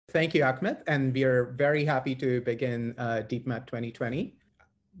Thank you, Ahmed. And we are very happy to begin DeepMath 2020.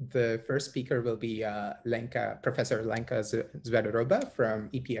 The first speaker will be Professor Lenka Zdeborova from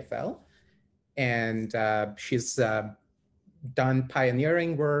EPFL. And she's done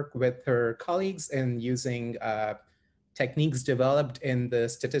pioneering work with her colleagues in using techniques developed in the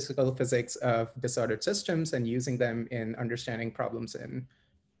statistical physics of disordered systems and using them in understanding problems in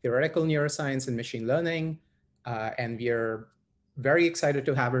theoretical neuroscience and machine learning. And we are very excited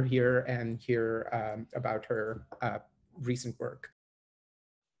to have her here and hear about her recent work.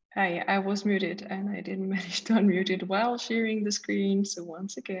 Hi, I was muted and I didn't manage to unmute it while sharing the screen. So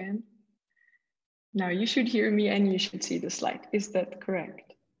once again, now you should hear me and you should see the slide. Is that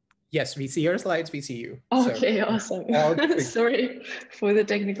correct? Yes, we see your slides, we see you. Okay, so, awesome. Sorry for the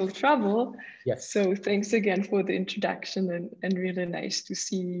technical trouble. Yes. So thanks again for the introduction and really nice to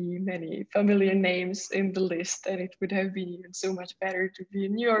see many familiar names in the list, and it would have been even so much better to be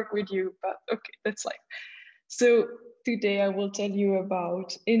in New York with you, but okay, that's life. So today I will tell you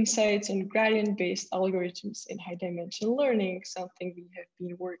about insights on gradient-based algorithms in high-dimensional learning, something we have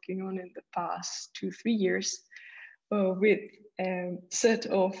been working on in the past 2-3 years with a set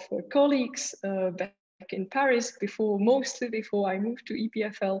of colleagues back in Paris mostly before I moved to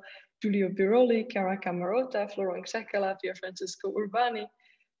EPFL, Giulio Biroli, Chiara Camarota, Florent Sakala, Pier Francesco Urbani,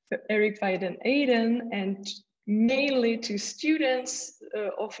 Eric Weiden Aiden, and mainly to students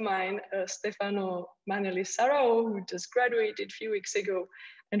of mine, Stefano Maneli Sarao, who just graduated a few weeks ago,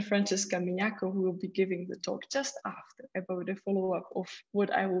 and Francesca Mignaco, who will be giving the talk just after about a follow-up of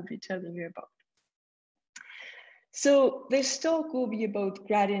what I will be telling you about. So this talk will be about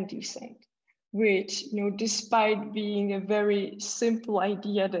gradient descent, which, despite being a very simple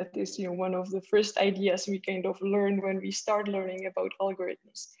idea that is, one of the first ideas we kind of learn when we start learning about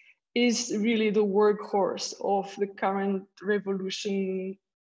algorithms, is really the workhorse of the current revolution,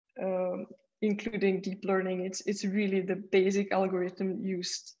 including deep learning. It's really the basic algorithm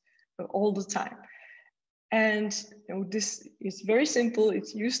used all the time. And this is very simple,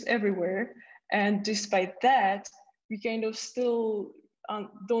 it's used everywhere. And despite that, we kind of still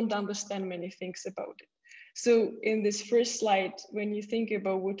don't understand many things about it. So in this first slide, when you think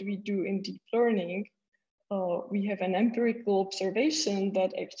about what we do in deep learning, we have an empirical observation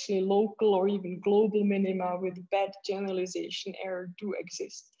that actually local or even global minima with bad generalization error do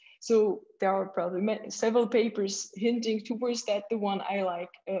exist. So there are probably several papers hinting towards that. The one I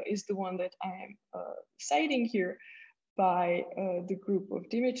like is the one that I am citing here by the group of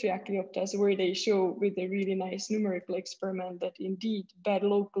Dimitri Aklioptas, where they show with a really nice numerical experiment that indeed bad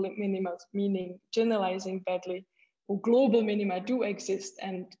local minima, meaning generalizing badly, or global minima do exist,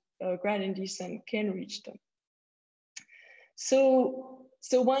 and gradient descent can reach them. So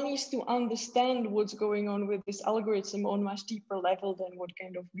one needs to understand what's going on with this algorithm on a much deeper level than what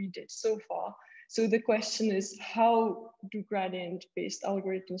kind of we did so far. So the question is, how do gradient-based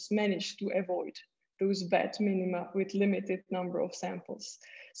algorithms manage to avoid those bad minima with limited number of samples?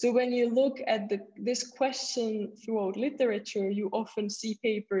 So when you look at this question throughout literature, you often see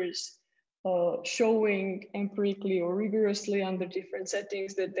papers showing empirically or rigorously under different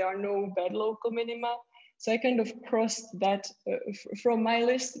settings that there are no bad local minima. So I kind of crossed that from my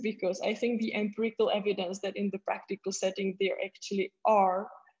list because I think the empirical evidence that in the practical setting there actually are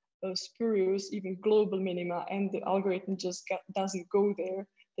spurious, even global minima, and the algorithm just doesn't go there.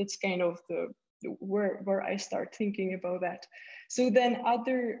 That's kind of where I start thinking about that. So then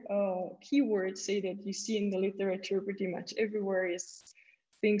other keywords say that you see in the literature pretty much everywhere is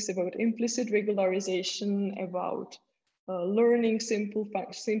things about implicit regularization, about learning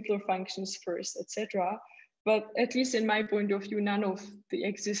simpler functions first, etc. But at least in my point of view, none of the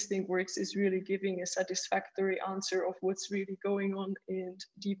existing works is really giving a satisfactory answer of what's really going on in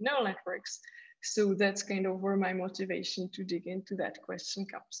deep neural networks. So that's kind of where my motivation to dig into that question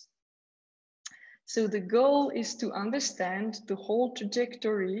comes. So the goal is to understand the whole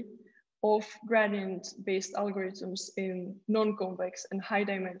trajectory of gradient-based algorithms in non-convex and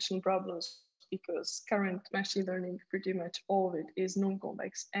high-dimensional problems, because current machine learning, pretty much all of it is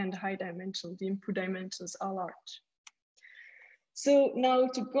non-convex and high-dimensional. The input dimensions are large. So now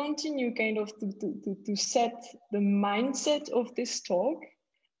to continue kind of to set the mindset of this talk,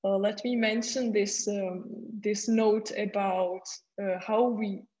 let me mention this, this note about how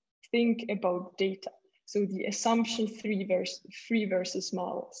we think about data. So the assumption free versus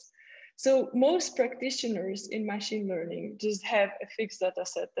models. So most practitioners in machine learning just have a fixed data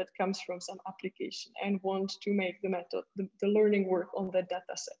set that comes from some application and want to make the method, the learning work on that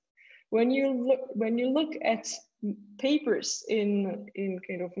data set. When you look at papers in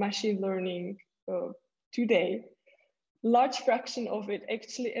kind of machine learning today, large fraction of it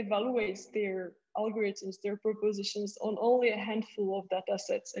actually evaluates their algorithms, their propositions on only a handful of data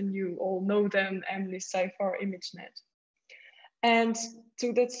sets, and you all know them, MNIST, CIFAR, ImageNet. And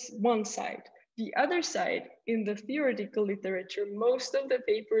so that's one side. The other side, in the theoretical literature, most of the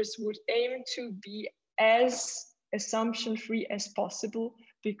papers would aim to be as assumption-free as possible,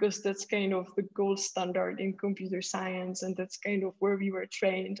 because that's kind of the gold standard in computer science, and that's kind of where we were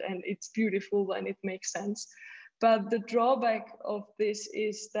trained, and it's beautiful and it makes sense. But the drawback of this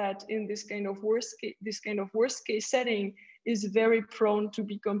is that in this kind of worst case setting is very prone to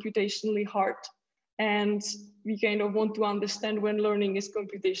be computationally hard. And we kind of want to understand when learning is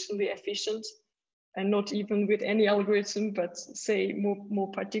computationally efficient, and not even with any algorithm, but say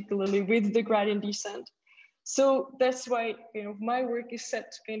more particularly with the gradient descent. So that's why kind of my work is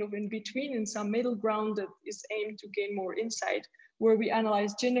set kind of in between, in some middle ground that is aimed to gain more insight, where we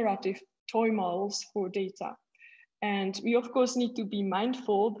analyze generative toy models for data. And we of course need to be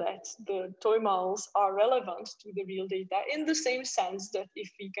mindful that the toy models are relevant to the real data, in the same sense that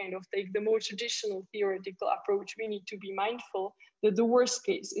if we kind of take the more traditional theoretical approach, we need to be mindful that the worst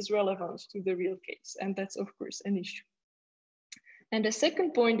case is relevant to the real case. And that's of course an issue. And the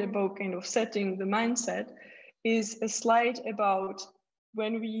second point about kind of setting the mindset is a slide about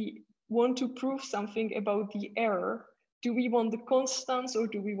when we want to prove something about the error, do we want the constants or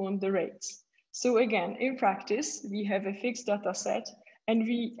do we want the rates? So again, in practice, we have a fixed data set and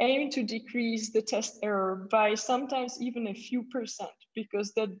we aim to decrease the test error by sometimes even a few %,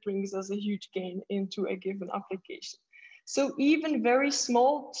 because that brings us a huge gain into a given application. So even very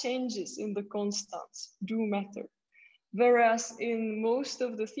small changes in the constants do matter. Whereas in most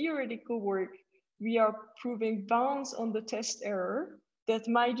of the theoretical work, we are proving bounds on the test error that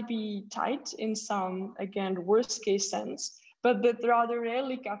might be tight in some, again, worst case sense, but that rather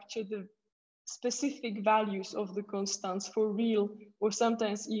rarely capture the specific values of the constants for real, or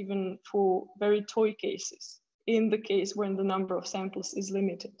sometimes even for very toy cases, in the case when the number of samples is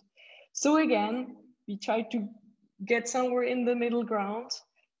limited. So again, we try to get somewhere in the middle ground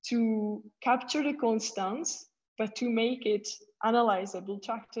to capture the constants, but to make it analyzable,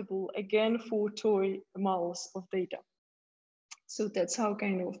 tractable, again, for toy models of data. So that's how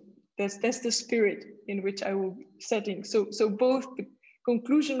kind of, that's the spirit in which I will be setting. So both the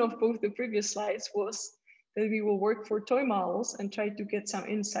conclusion of both the previous slides was that we will work for toy models and try to get some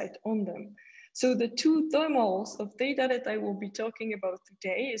insight on them. So the two toy models of data that I will be talking about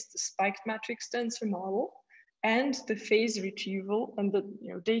today is the spiked matrix tensor model and the phase retrieval, and the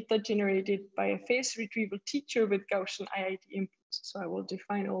data generated by a phase retrieval teacher with Gaussian IID inputs. So I will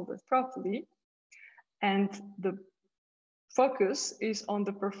define all that properly. And the focus is on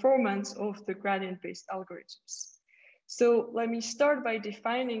the performance of the gradient-based algorithms. So let me start by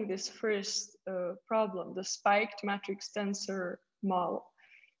defining this first problem, the spiked matrix tensor model.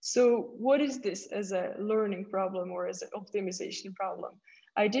 So what is this as a learning problem or as an optimization problem?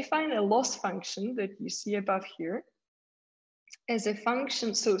 I define a loss function that you see above here as a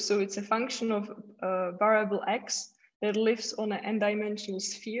function. So it's a function of variable x that lives on an n-dimensional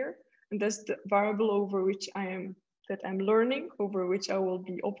sphere, and that's the variable over which I'm learning, over which I will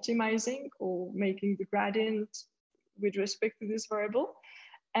be optimizing or making the gradient with respect to this variable.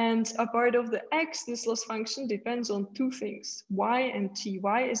 And a part of the x, this loss function depends on two things, y and t.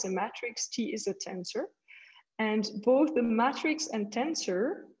 Y is a matrix, t is a tensor. And both the matrix and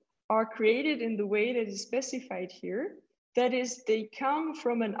tensor are created in the way that is specified here. That is, they come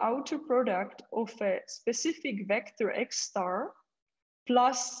from an outer product of a specific vector x star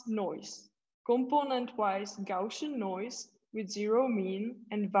plus noise, component-wise Gaussian noise with zero mean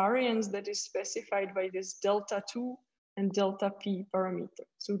and variance that is specified by this delta 2 and delta p parameter.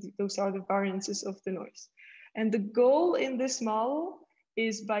 So those are the variances of the noise. And the goal in this model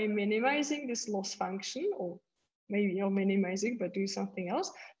is, by minimizing this loss function, or maybe not minimizing, but do something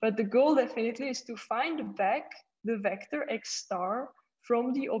else. But the goal definitely is to find back the vector x star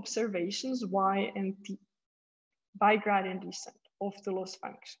from the observations y and t by gradient descent of the loss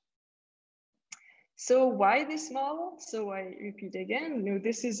function. So why this model? So I repeat again,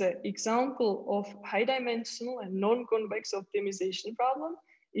 this is an example of high dimensional and non-convex optimization problem.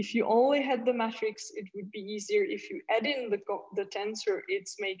 If you only had the matrix, it would be easier. If you add in the tensor,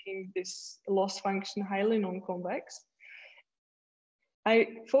 it's making this loss function highly non-convex. I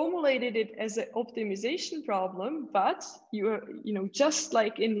formulated it as an optimization problem, but just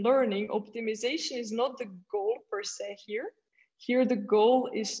like in learning, optimization is not the goal per se here. Here, the goal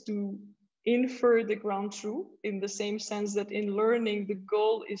is to infer the ground truth, in the same sense that in learning, the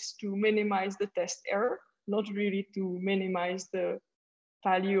goal is to minimize the test error, not really to minimize the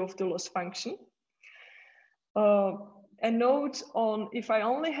value of the loss function. a note on if I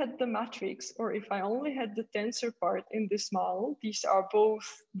only had the matrix or if I only had the tensor part in this model. These are both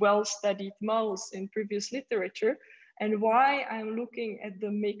well-studied models in previous literature. And why I'm looking at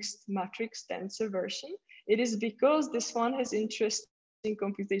the mixed matrix tensor version, it is because this one has interesting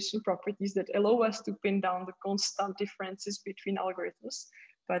computation properties that allow us to pin down the constant differences between algorithms.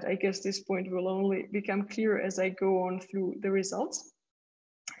 But I guess this point will only become clear as I go on through the results.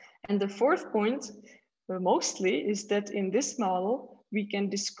 And the fourth point, mostly, is that in this model, we can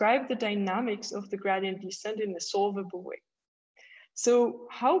describe the dynamics of the gradient descent in a solvable way. So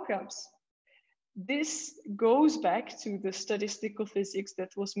how comes? This goes back to the statistical physics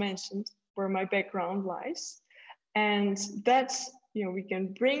that was mentioned, where my background lies. And that's, we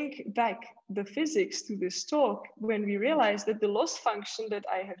can bring back the physics to this talk when we realize that the loss function that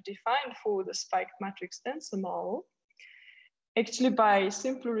I have defined for the spiked matrix tensor model, actually by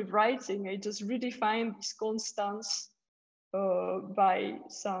simply rewriting, I just redefine these constants by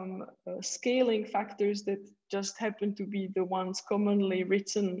some scaling factors that just happen to be the ones commonly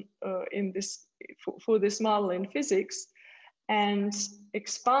written in this for this model in physics, and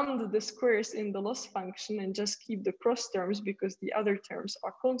expand the squares in the loss function and just keep the cross terms because the other terms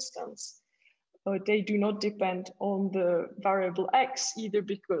are constants. They do not depend on the variable x, either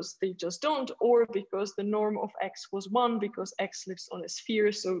because they just don't, or because the norm of x was 1 because x lives on a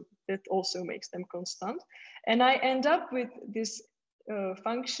sphere, so that also makes them constant. And I end up with this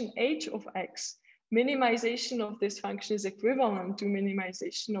function h of x. Minimization of this function is equivalent to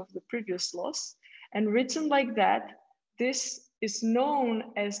minimization of the previous loss. And written like that, this is known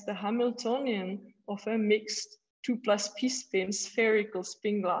as the Hamiltonian of a mixed 2 plus p-spin spherical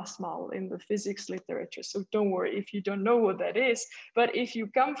spin glass model in the physics literature. So don't worry if you don't know what that is, but if you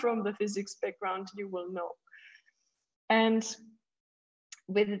come from the physics background, you will know. And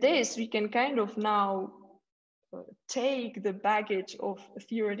with this, we can kind of now take the baggage of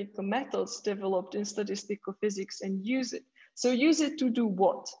theoretical methods developed in statistical physics and use it. So use it to do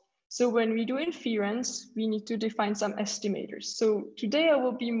what? So when we do inference, we need to define some estimators. So today I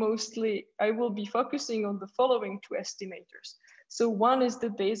will be focusing on the following two estimators. So one is the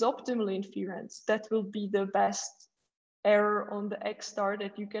base optimal inference. That will be the best error on the X star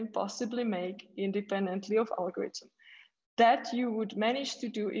that you can possibly make independently of algorithm. That you would manage to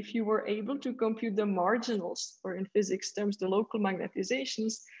do if you were able to compute the marginals, or in physics terms, the local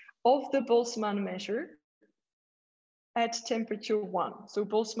magnetizations of the Boltzmann measure at temperature 1. So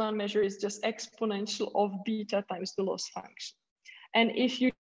Boltzmann measure is just exponential of beta times the loss function. And if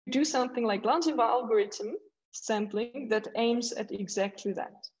you do something like Langevin algorithm sampling, that aims at exactly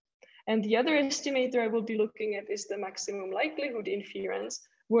that. And the other estimator I will be looking at is the maximum likelihood inference,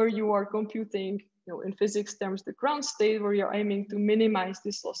 where you are computing, in physics terms, the ground state, where you're aiming to minimize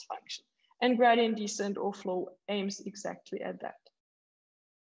this loss function. And gradient descent or flow aims exactly at that.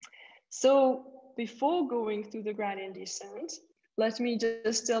 So before going to the gradient descent, let me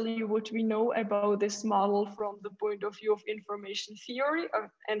just tell you what we know about this model from the point of view of information theory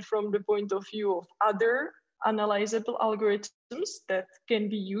and from the point of view of other analyzable algorithms that can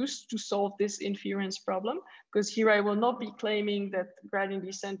be used to solve this inference problem. Because here I will not be claiming that gradient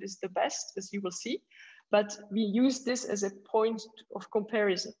descent is the best, as you will see, but we use this as a point of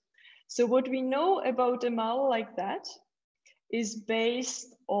comparison. So what we know about a model like that is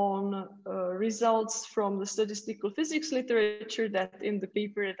based on results from the statistical physics literature that in the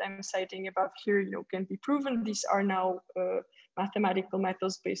paper that I'm citing above here, can be proven. These are now mathematical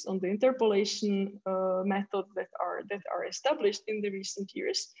methods based on the interpolation method that are established in the recent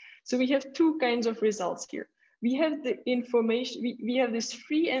years. So we have two kinds of results here. We have the information, we have this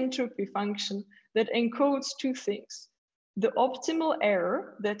free entropy function that encodes two things: the optimal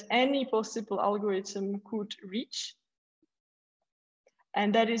error that any possible algorithm could reach,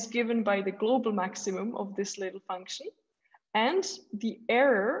 and that is given by the global maximum of this little function, and the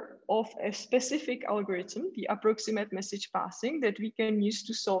error of a specific algorithm, the approximate message passing, that we can use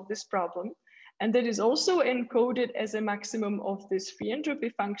to solve this problem. And that is also encoded as a maximum of this free entropy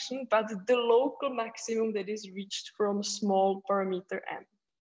function, but the local maximum that is reached from small parameter m.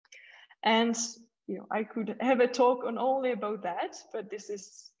 And I could have a talk on only about that, but this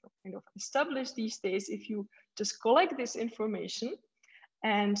is kind of established these days. If you just collect this information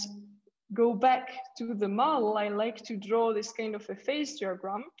and go back to the model, I like to draw this kind of a phase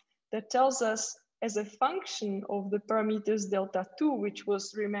diagram that tells us, as a function of the parameters delta 2, which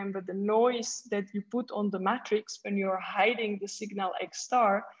was, remember, the noise that you put on the matrix when you're hiding the signal x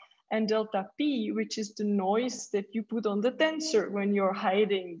star, and delta p, which is the noise that you put on the tensor when you're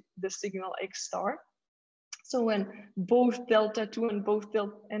hiding the signal x star. So when both delta 2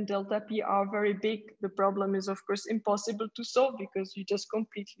 and delta p are very big, the problem is of course impossible to solve because you just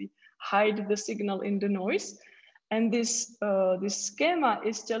completely hide the signal in the noise. And this schema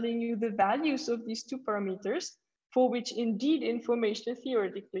is telling you the values of these two parameters, for which indeed information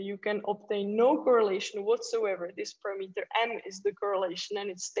theoretically you can obtain no correlation whatsoever. This parameter m is the correlation and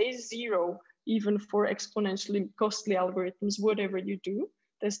it stays 0 even for exponentially costly algorithms, whatever you do.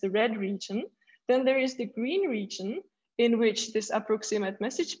 That's the red region. Then there is the green region in which this approximate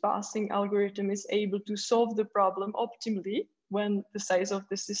message passing algorithm is able to solve the problem optimally when the size of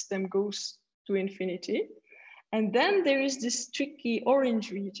the system goes to infinity. And then there is this tricky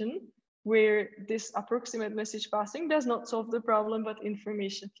orange region where this approximate message passing does not solve the problem, but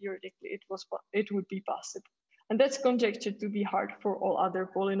information theoretically it would be possible. And that's conjectured to be hard for all other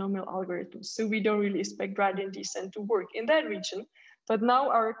polynomial algorithms. So we don't really expect gradient descent to work in that region. But now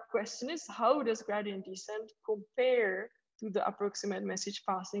our question is, how does gradient descent compare to the approximate message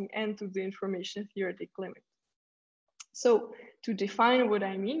passing and to the information theoretic limit? So to define what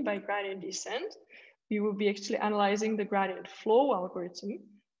I mean by gradient descent, we will be actually analyzing the gradient flow algorithm.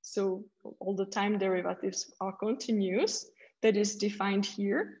 So all the time derivatives are continuous. That is defined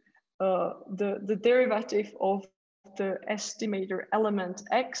here. The derivative of the estimator element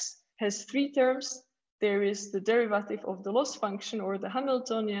x has three terms. There is the derivative of the loss function or the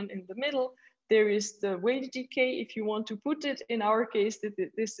Hamiltonian in the middle. There is the weight decay, if you want to put it. In our case,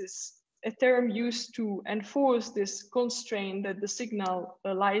 this is a term used to enforce this constraint that the signal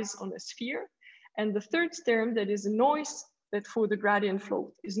lies on a sphere. And the third term, that is a noise, that for the gradient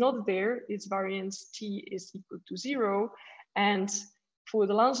flow is not there. Its variance t is equal to 0. And for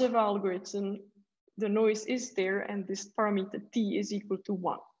the Langevin algorithm, the noise is there and this parameter t is equal to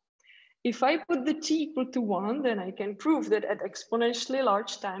 1. If I put the t equal to 1, then I can prove that at exponentially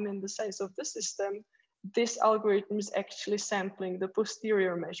large time in the size of the system, this algorithm is actually sampling the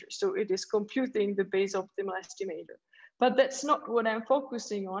posterior measure. So it is computing the base optimal estimator. But that's not what I'm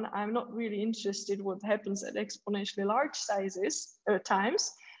focusing on. I'm not really interested what happens at exponentially large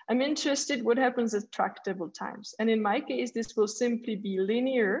times. I'm interested what happens at tractable times. And in my case, this will simply be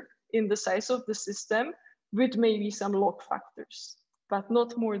linear in the size of the system with maybe some log factors, but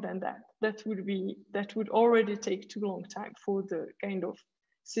not more than that. That would already take too long time for the kind of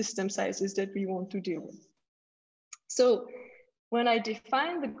system sizes that we want to deal with. So when I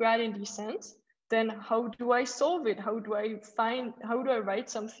define the gradient descent, then how do I solve it? How do I write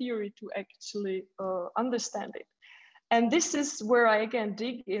some theory to actually understand it? And this is where I again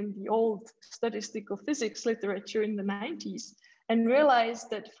dig in the old statistical physics literature in the 90s and realize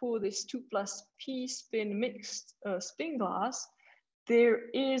that for this 2 plus p spin mixed spin glass, there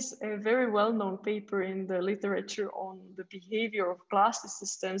is a very well-known paper in the literature on the behavior of glass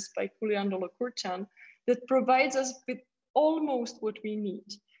systems by Kuliandolo-Kurchan that provides us with almost what we need.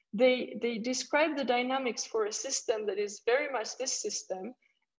 They describe the dynamics for a system that is very much this system.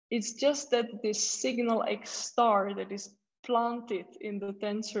 It's just that this signal x star that is planted in the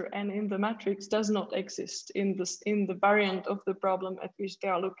tensor and in the matrix does not exist in the variant of the problem at which they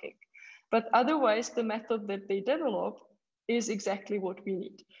are looking. But otherwise, the method that they develop is exactly what we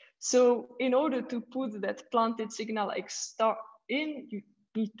need. So in order to put that planted signal x star in, you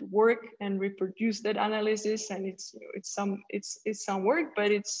need to work and reproduce that analysis, and it's some work, but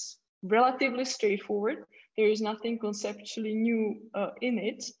it's relatively straightforward. There is nothing conceptually new in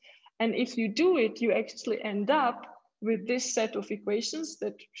it. And if you do it, you actually end up with this set of equations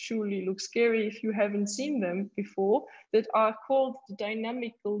that surely look scary if you haven't seen them before, that are called the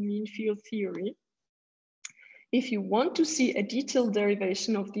dynamical mean field theory. If you want to see a detailed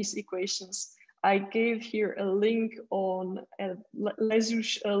derivation of these equations, I gave here a link on a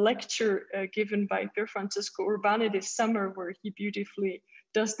lecture given by Pier Francesco Urbani this summer, where he beautifully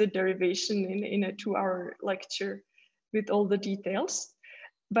does the derivation in a 2-hour lecture with all the details.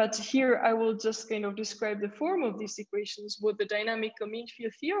 But here I will just kind of describe the form of these equations. What the dynamical mean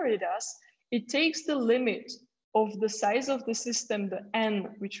field theory does, it takes the limit of the size of the system, the n,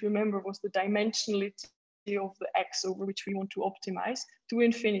 which remember was the dimensionality of the x over which we want to optimize, to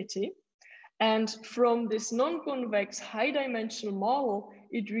infinity. And from this non-convex high dimensional model,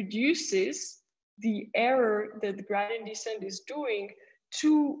 it reduces the error that the gradient descent is doing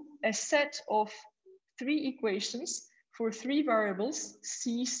to a set of 3 equations for 3 variables,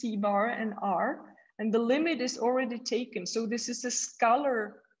 c, c bar, and r. And the limit is already taken. So this is a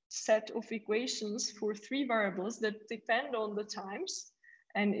scalar set of equations for 3 variables that depend on the times.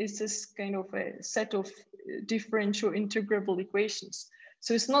 And it's this kind of a set of differential integrable equations.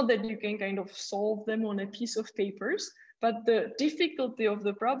 So it's not that you can kind of solve them on a piece of papers, But the difficulty of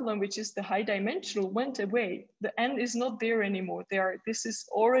the problem, which is the high dimensional, went away. The n is not there anymore. This is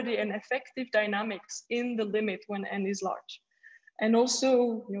already an effective dynamics in the limit when n is large. And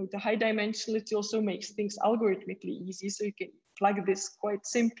also, the high dimensionality also makes things algorithmically easy. So you can plug this quite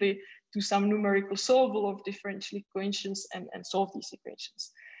simply to some numerical solver of differential equations and solve these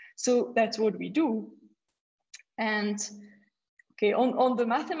equations. So that's what we do. And okay, on the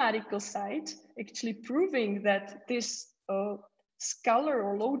mathematical side, actually proving that this scalar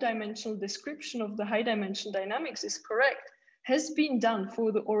or low dimensional description of the high dimensional dynamics is correct has been done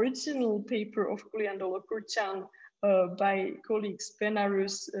for the original paper of Kuliandolo-Kurchan by colleagues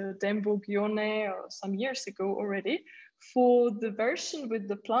Benarus, Dembo, Guionnet some years ago already. For the version with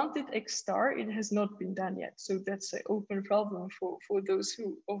the planted X star, it has not been done yet. So that's an open problem for those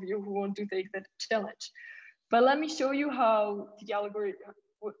of you who want to take that challenge. But let me show you how the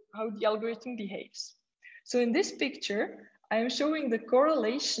algorithm behaves. So in this picture, I am showing the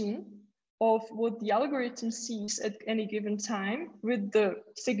correlation of what the algorithm sees at any given time with the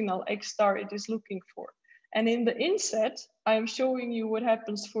signal X star it is looking for. And in the inset, I am showing you what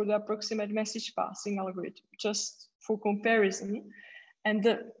happens for the approximate message passing algorithm, just for comparison. And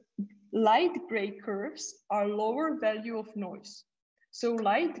the light gray curves are lower value of noise. So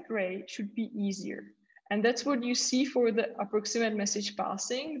light gray should be easier. And that's what you see for the approximate message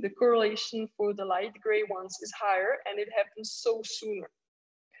passing. The correlation for the light gray ones is higher, and it happens so sooner.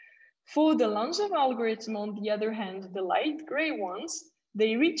 For the Langevin algorithm, on the other hand, the light gray ones,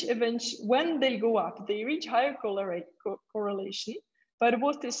 they reach eventually, when they go up, they reach higher correlation. But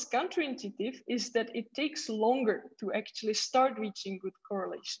what is counterintuitive is that it takes longer to actually start reaching good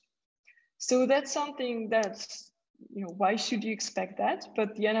correlation. So that's something that's, why should you expect that?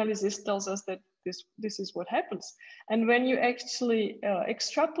 But the analysis tells us that this is what happens. And when you actually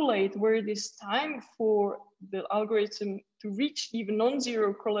extrapolate where this time for the algorithm to reach even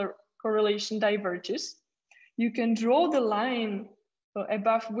non-zero correlation diverges, you can draw the line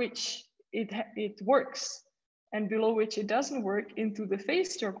above which it works and below which it doesn't work into the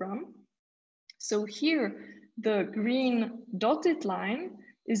phase diagram. So here, the green dotted line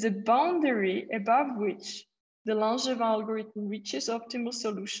is a boundary above which the Langevin algorithm reaches optimal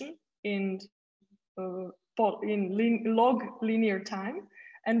solution in log linear time,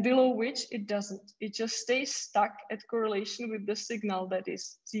 and below which it doesn't. It just stays stuck at correlation with the signal that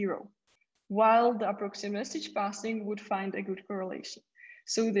is 0, while the approximate message passing would find a good correlation.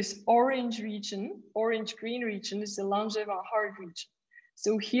 So this orange-green region is the Langevin hard region.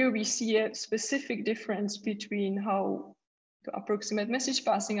 So here we see a specific difference between how the approximate message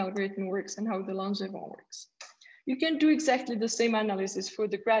passing algorithm works and how the Langevin works. You can do exactly the same analysis for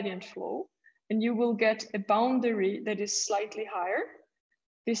the gradient flow, and you will get a boundary that is slightly higher.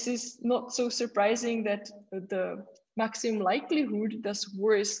 This is not so surprising that the maximum likelihood does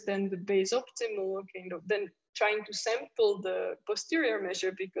worse than the base optimal than trying to sample the posterior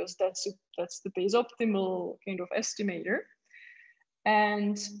measure, because that's the base optimal estimator.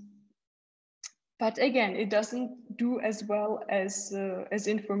 But again, it doesn't do as well as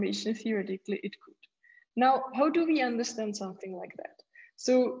information theoretically it could. Now, how do we understand something like that?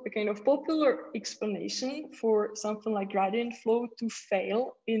 So a popular explanation for something like gradient flow to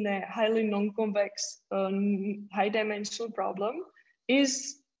fail in a highly non-convex high dimensional problem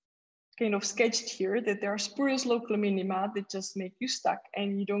is sketched here, that there are spurious local minima that just make you stuck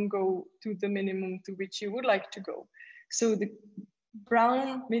and you don't go to the minimum to which you would like to go. So the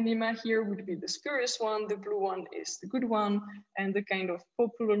brown minima here would be the spurious one, the blue one is the good one, and the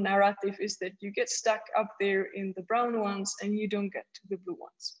popular narrative is that you get stuck up there in the brown ones and you don't get to the blue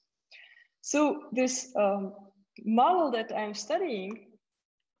ones. So this model that I'm studying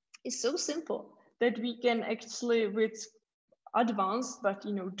is so simple that we can actually, with advanced but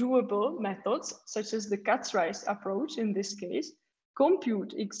doable methods, such as the Katzreis approach in this case,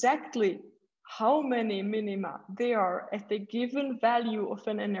 compute exactly how many minima there are at a given value of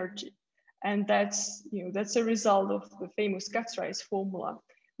an energy. And that's a result of the famous Katzreis formula,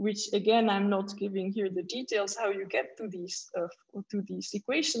 which again, I'm not giving here the details how you get to these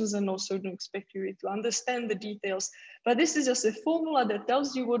equations, and also don't expect you to understand the details. But this is just a formula that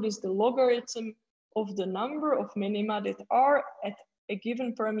tells you what is the logarithm of the number of minima that are at a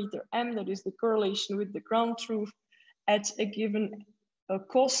given parameter m, that is the correlation with the ground truth, at a given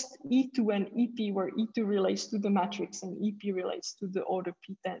cost E2 and EP, where E2 relates to the matrix and EP relates to the order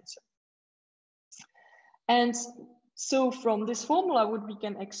P tensor. And so from this formula, what we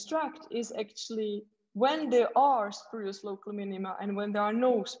can extract is actually when there are spurious local minima and when there are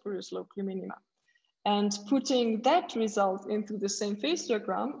no spurious local minima. And putting that result into the same phase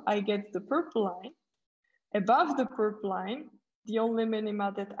diagram, I get the purple line. Above the purple line, the only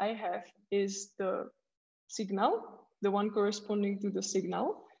minima that I have is the signal, the one corresponding to the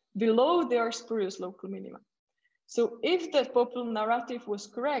signal. Below, there are spurious local minima. So if that popular narrative was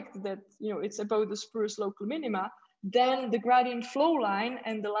correct, that it's about the spurious local minima, then the gradient flow line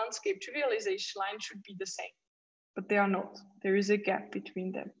and the landscape trivialization line should be the same. But they are not. There is a gap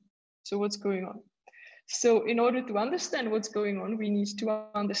between them. So what's going on? So in order to understand what's going on, we need to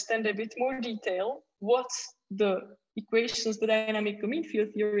understand a bit more detail what the equations, the dynamic mean field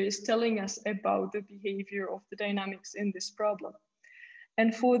theory is telling us about the behavior of the dynamics in this problem.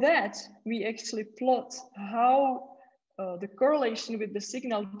 And for that, we actually plot how the correlation with the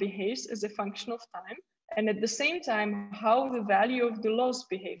signal behaves as a function of time, and at the same time, how the value of the loss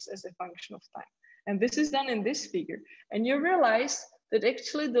behaves as a function of time. And this is done in this figure. And you realize that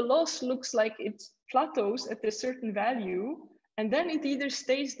actually the loss looks like it plateaus at a certain value, and then it either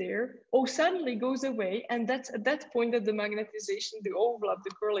stays there or suddenly goes away. And that's at that point that the magnetization, the overlap,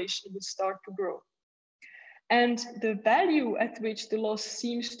 the correlation would start to grow. And the value at which the loss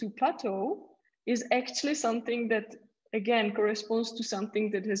seems to plateau is actually something that, again, corresponds to something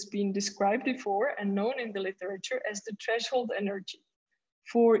that has been described before and known in the literature as the threshold energy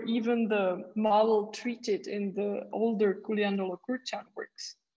for even the model treated in the older Couliandolo-Kurchan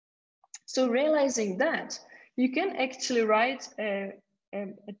works. So realizing that, you can actually write a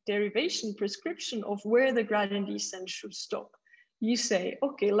derivation prescription of where the gradient descent should stop. You say,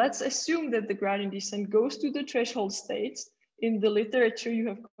 okay, let's assume that the gradient descent goes to the threshold states. In the literature, you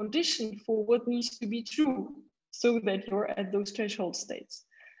have conditioned for what needs to be true so that you're at those threshold states.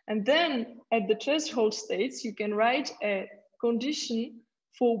 And then at the threshold states, you can write a condition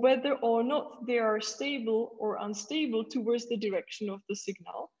for whether or not they are stable or unstable towards the direction of the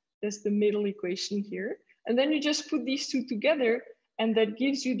signal. That's the middle equation here. And then you just put these two together, and that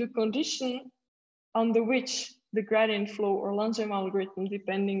gives you the condition under which the gradient flow or Langevin algorithm,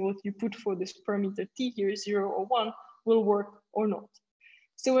 depending what you put for this parameter t here, 0 or 1, will work or not.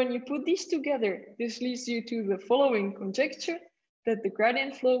 So when you put these together, this leads you to the following conjecture, that the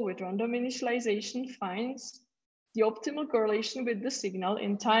gradient flow with random initialization finds the optimal correlation with the signal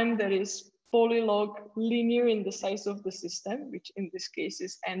in time that is polylog linear in the size of the system, which in this case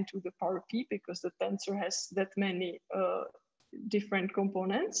is n to the power p, because the tensor has that many different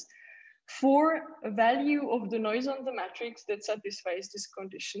components, for a value of the noise on the matrix that satisfies this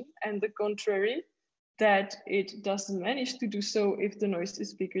condition, and the contrary, that it doesn't manage to do so if the noise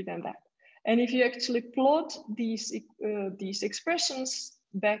is bigger than that. And if you actually plot these expressions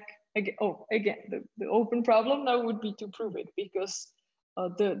back again, the open problem now would be to prove it, because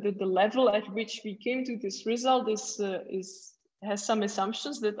the level at which we came to this result has some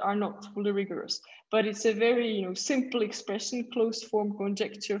assumptions that are not fully rigorous, but it's a very simple expression, closed form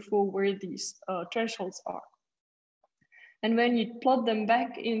conjecture for where these thresholds are. And when you plot them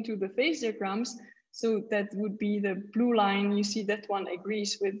back into the phase diagrams, so that would be the blue line, you see that one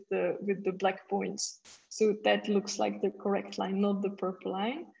agrees with the black points. So that looks like the correct line, not the purple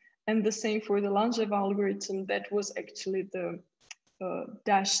line. And the same for the Langevin algorithm, that was actually the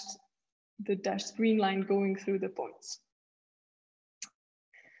dashed green line going through the points.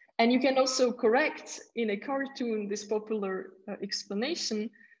 And you can also correct in a cartoon this popular explanation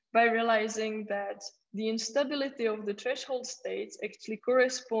by realizing that the instability of the threshold states actually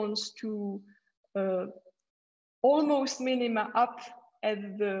corresponds to almost minima up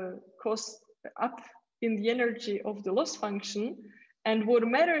at the cost, up in the energy of the loss function. And what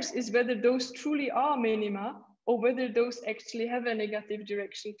matters is whether those truly are minima or whether those actually have a negative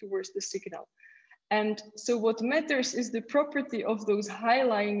direction towards the signal. And so what matters is the property of those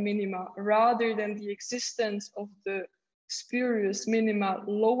high-lying minima rather than the existence of the spurious minima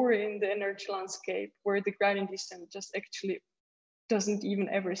lower in the energy landscape, where the gradient descent just actually doesn't even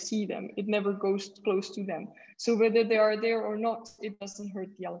ever see them. It never goes close to them. So whether they are there or not, it doesn't hurt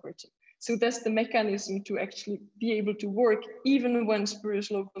the algorithm. So that's the mechanism to actually be able to work even when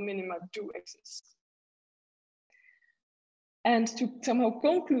spurious local minima do exist. And to somehow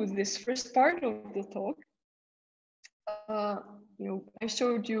conclude this first part of the talk, I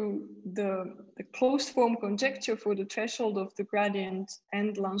showed you the closed form conjecture for the threshold of the gradient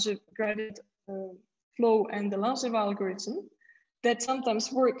and gradient flow and the Langevin algorithm that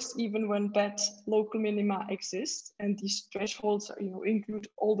sometimes works even when bad local minima exist. And these thresholds include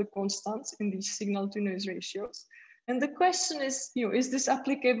all the constants in these signal to noise ratios. And the question is, is this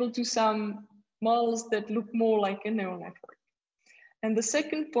applicable to some models that look more like a neural network? And the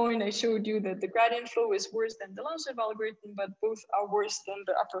second point, I showed you that the gradient flow is worse than the Langevin algorithm, but both are worse than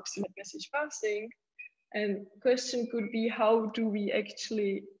the approximate message passing. And question could be, how do we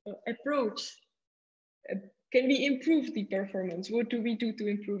actually approach can we improve the performance? What do we do to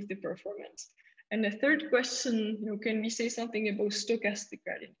improve the performance? And the third question, can we say something about stochastic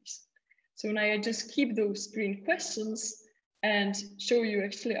gradient descent? So now I just keep those green questions and show you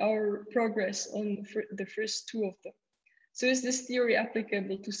actually our progress on the first two of them. So is this theory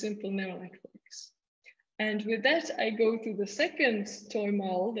applicable to simple neural networks? And with that, I go to the second toy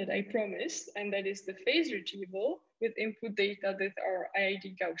model that I promised, and that is the phase retrieval with input data that are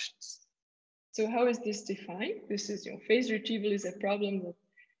IID Gaussians. So how is this defined? This is, phase retrieval is a problem that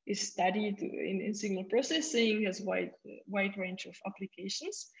is studied in signal processing, has wide range of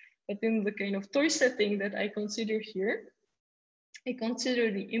applications. But in the kind of toy setting that I consider here, I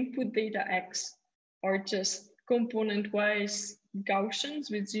consider the input data X are just component-wise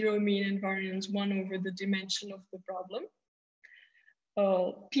Gaussians with 0 mean and variance 1 over the dimension of the problem.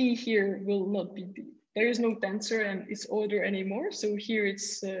 P here will not be there is no tensor and its order anymore. So here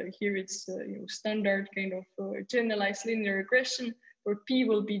it's standard kind of generalized linear regression, where P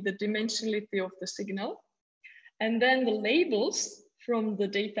will be the dimensionality of the signal. And then the labels from the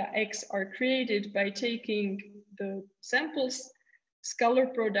data X are created by taking the samples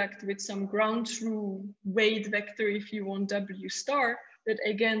scalar product with some ground truth weight vector, if you want, W star, that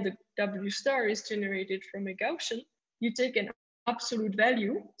again, the W star is generated from a Gaussian. You take an absolute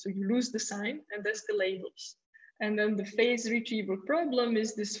value, so you lose the sign, and that's the labels. And then the phase retrieval problem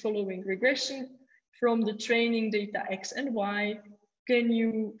is this following regression. From the training data X and Y, can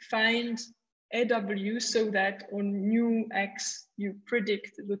you find a W so that on new X, you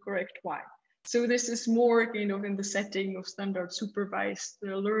predict the correct Y? So this is more kind of in the setting of standard supervised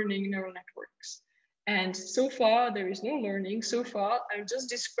learning neural networks. And so far, there is no learning. So far, I'm just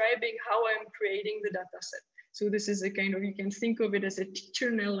describing how I'm creating the data set. So this is a kind of, you can think of it as a teacher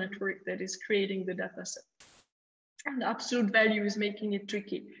neural network that is creating the data set. And the absolute value is making it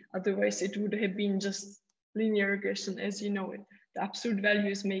tricky. Otherwise, it would have been just linear regression as you know it. The absolute value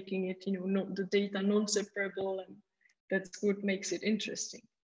is making it, not the data non-separable, and that's what makes it interesting.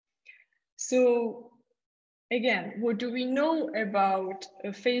 So again, what do we know about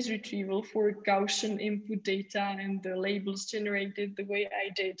a phase retrieval for Gaussian input data and the labels generated the way I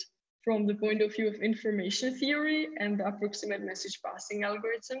did from the point of view of information theory and the approximate message passing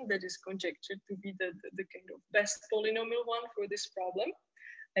algorithm that is conjectured to be the kind of best polynomial one for this problem?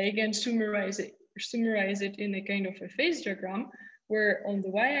 I again summarize it in a kind of a phase diagram where on the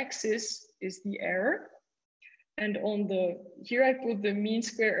y-axis is the error. And on here I put the mean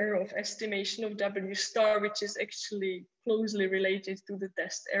square error of estimation of W star, which is actually closely related to the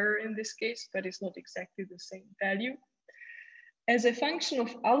test error in this case, but it's not exactly the same value. As a function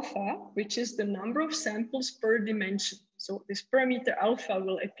of alpha, which is the number of samples per dimension. So this parameter alpha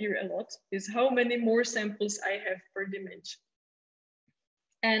will appear a lot, is how many more samples I have per dimension.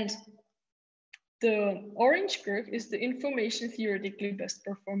 And the orange curve is the information theoretically best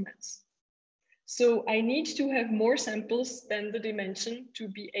performance. So I need to have more samples than the dimension to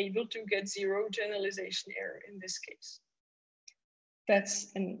be able to get 0 generalization error in this case.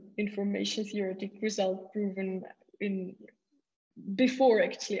 That's an information theoretic result proven before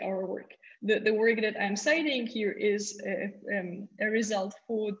actually our work. The work that I'm citing here is a result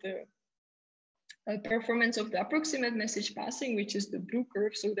for the performance of the approximate message passing, which is the blue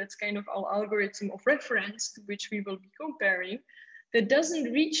curve. So that's kind of our algorithm of reference to which we will be comparing. That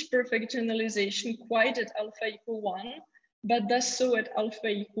doesn't reach perfect generalization quite at alpha equal 1, but does so at alpha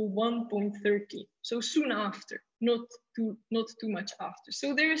equal 1.30. So soon after, not too much after.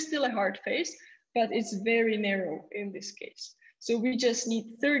 So there is still a hard phase, but it's very narrow in this case. So we just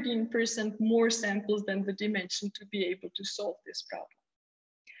need 13% more samples than the dimension to be able to solve this problem.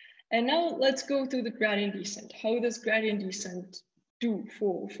 And now let's go to the gradient descent. How does gradient descent do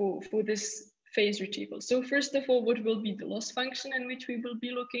for this phase retrieval? So first of all, what will be the loss function in which we will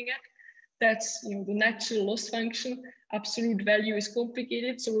be looking at? That's the natural loss function. Absolute value is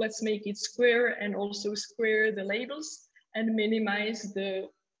complicated, so let's make it square and also square the labels and minimize the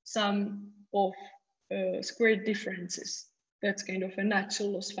sum of squared differences. That's kind of a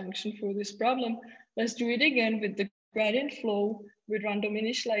natural loss function for this problem. Let's do it again with the gradient flow with random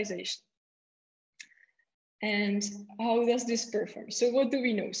initialization. And how does this perform? So what do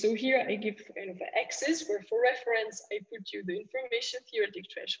we know? So here I give kind of an axis where for reference, I put you the information theoretic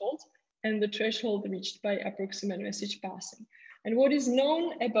threshold and the threshold reached by approximate message passing. And what is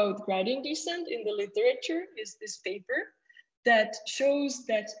known about gradient descent in the literature is this paper that shows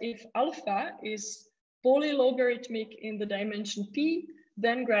that if alpha is polylogarithmic in the dimension p,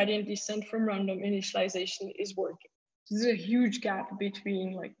 then gradient descent from random initialization is working. There's a huge gap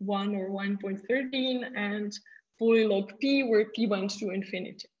between like 1 or 1.13 and polylog p, where p went to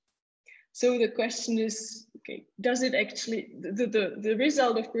infinity. So the question is, okay, does it actually, the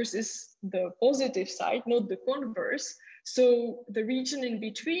result of course is the positive side, not the converse. So the region in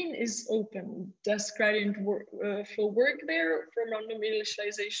between is open. Does gradient flow work there for random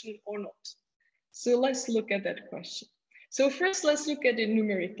initialization or not? So let's look at that question. So first, let's look at it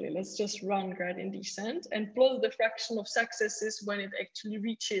numerically. Let's just run gradient descent and plot the fraction of successes when it actually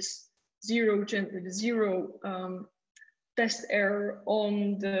reaches zero test error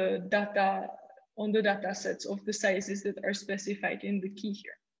on the data sets of the sizes that are specified in the key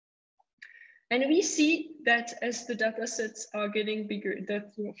here. And we see that as the data sets are getting bigger,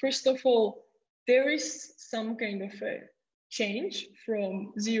 that first of all, there is some kind of a change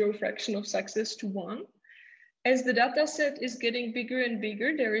from 0 fraction of success to 1. As the data set is getting bigger and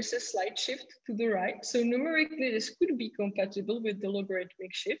bigger, there is a slight shift to the right. So numerically, this could be compatible with the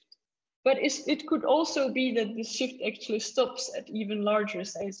logarithmic shift. But it could also be that the shift actually stops at even larger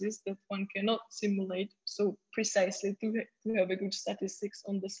sizes that one cannot simulate so precisely to have a good statistics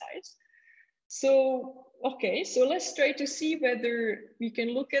on the size. So, okay, so let's try to see whether we can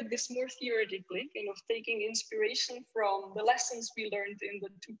look at this more theoretically, kind of taking inspiration from the lessons we learned in the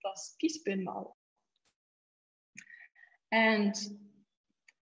 2+ p-spin model. And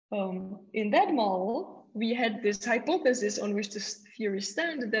in that model, we had this hypothesis on which this theory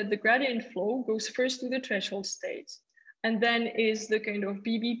stands, that the gradient flow goes first to the threshold states, and then is the kind of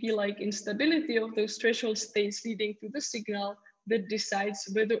BBP-like instability of those threshold states leading to the signal that decides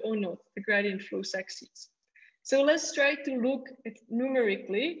whether or not the gradient flow succeeds. So let's try to look at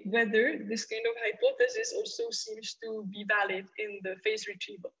numerically whether this kind of hypothesis also seems to be valid in the phase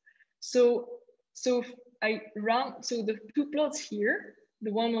retrieval. So the two plots here,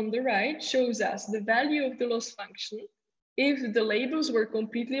 the one on the right shows us the value of the loss function if the labels were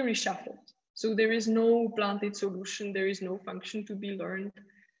completely reshuffled. So there is no blunted solution, there is no function to be learned.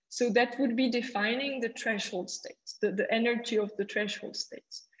 So that would be defining the threshold states, the energy of the threshold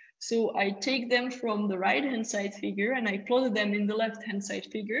states. So I take them from the right-hand side figure and I plotted them in the left-hand side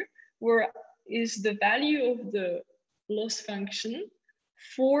figure, where is the value of the loss function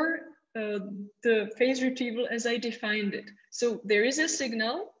for the phase retrieval as I defined it. So there is a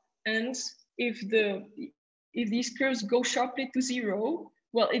signal, and if these curves go sharply to 0,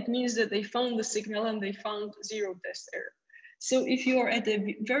 well, it means that they found the signal and they found 0 test error. So if you are at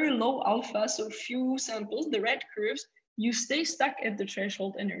a very low alpha, so few samples, the red curves, you stay stuck at the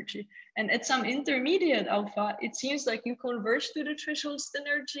threshold energy. And at some intermediate alpha, it seems like you converge to the threshold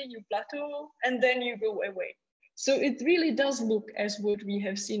energy, you plateau, and then you go away. So it really does look as what we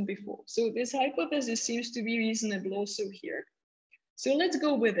have seen before. So this hypothesis seems to be reasonable also here. So let's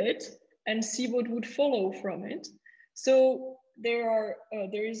go with it and see what would follow from it. So there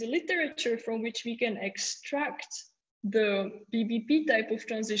is a literature from which we can extract the BBP type of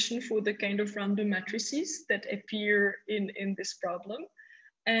transition for the kind of random matrices that appear in this problem.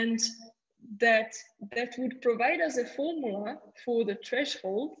 And that would provide us a formula for the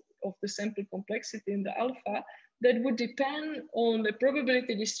threshold of the sample complexity in the alpha that would depend on the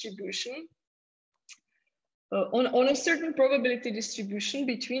probability distribution, on a certain probability distribution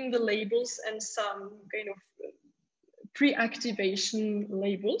between the labels and some kind of pre-activation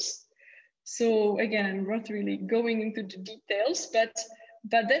labels. So again, I'm not really going into the details, but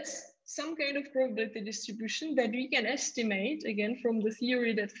that's some kind of probability distribution that we can estimate, again, from the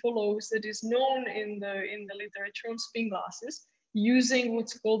theory that follows, that is known in the literature on spin glasses, using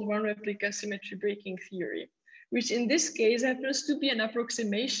what's called one replica symmetry breaking theory, which in this case happens to be an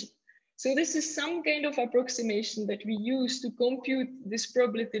approximation. So this is some kind of approximation that we use to compute this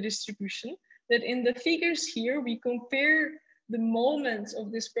probability distribution, that in the figures here, we compare the moments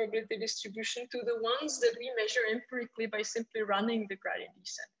of this probability distribution to the ones that we measure empirically by simply running the gradient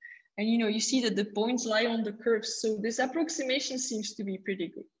descent. And you see that the points lie on the curves. So this approximation seems to be pretty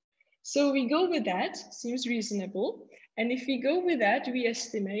good. So we go with that, seems reasonable. And if we go with that, we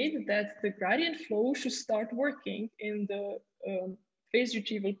estimate that the gradient flow should start working in the phase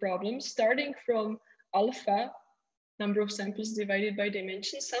retrieval problem, starting from alpha, number of samples divided by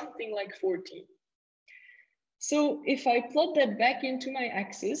dimension, something like 14. So if I plot that back into my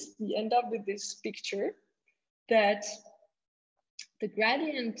axis, we end up with this picture that the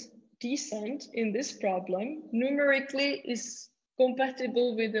gradient descent in this problem numerically is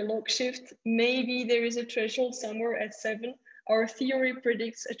compatible with the log shift. Maybe there is a threshold somewhere at 7. Our theory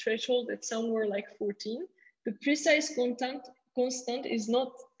predicts a threshold at somewhere like 14. The precise constant is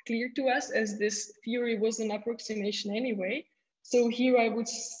not clear to us, as this theory was an approximation anyway. So here I would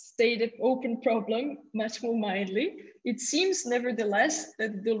state the open problem much more mildly. It seems nevertheless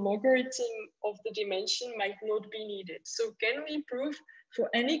that the logarithm of the dimension might not be needed. So can we prove for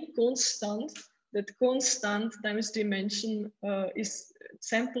any constant, that constant times dimension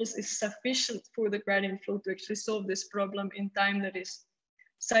samples is sufficient for the gradient flow to actually solve this problem in time that is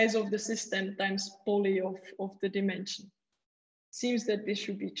size of the system times poly of the dimension. Seems that this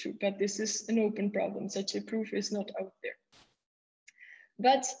should be true, but this is an open problem. Such a proof is not out there.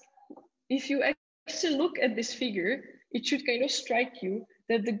 But if you actually look at this figure, it should kind of strike you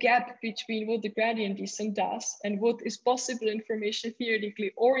that the gap between what the gradient descent does and what is possible information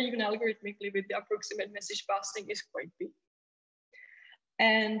theoretically or even algorithmically with the approximate message passing is quite big.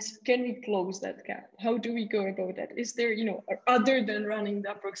 And can we close that gap? How do we go about that? Is there, other than running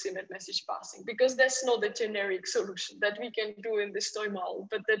the approximate message passing? Because that's not a generic solution that we can do in this toy model,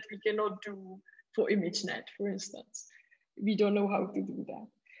 but that we cannot do for ImageNet, for instance. We don't know how to do that.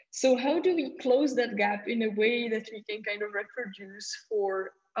 So how do we close that gap in a way that we can kind of reproduce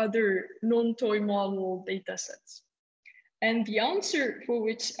for other non-toy model data sets? And the answer for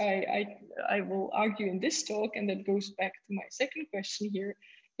which I will argue in this talk, and that goes back to my second question here,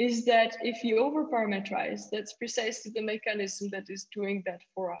 is that if you overparameterize, that's precisely the mechanism that is doing that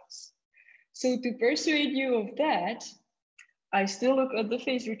for us. So to persuade you of that, I still look at the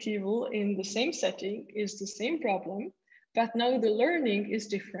phase retrieval in the same setting, is the same problem, but now the learning is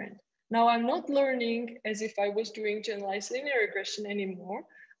different. Now I'm not learning as if I was doing generalized linear regression anymore.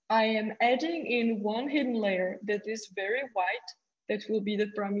 I am adding in one hidden layer that is very wide. That will be the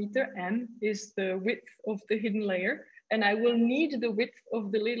parameter M, is the width of the hidden layer. And I will need the width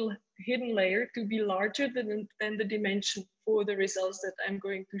of the little hidden layer to be larger than the dimension for the results that I'm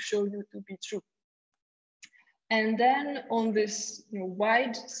going to show you to be true. And then on this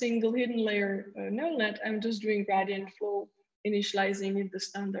wide single hidden layer neural net, I'm just doing gradient flow initializing in the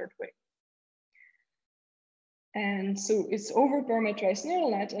standard way. And so it's over-parameterized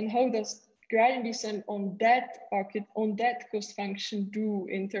neural net, and how does gradient descent on that cost function do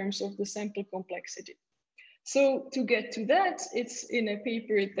in terms of the sample complexity? So to get to that, it's in a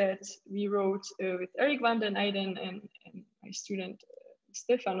paper that we wrote with Eric van den Eyden and my student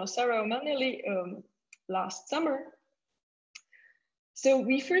Stefano Saramanelli last summer. So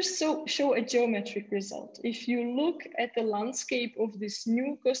we first show a geometric result. If you look at the landscape of this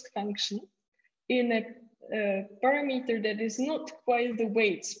new cost function in a parameter that is not quite the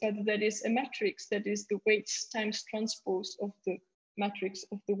weights, but that is a matrix that is the weights times transpose of the matrix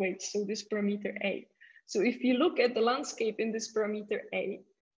of the weights, so this parameter A. So if you look at the landscape in this parameter A,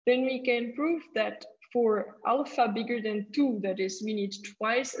 then we can prove that for alpha bigger than 2, that is, we need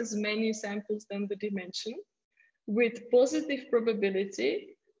twice as many samples than the dimension, with positive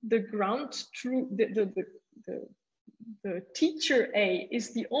probability, the ground true, the teacher A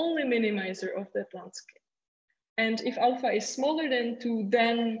is the only minimizer of that landscape. And if alpha is smaller than 2,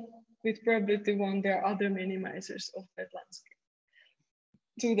 then with probability 1, there are other minimizers of that landscape.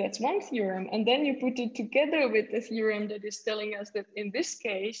 So that's one theorem. And then you put it together with a theorem that is telling us that in this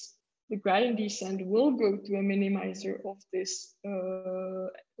case, the gradient descent will go to a minimizer of this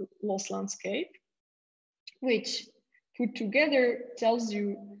loss landscape, which put together tells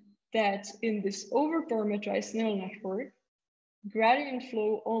you that in this over-parameterized neural network, gradient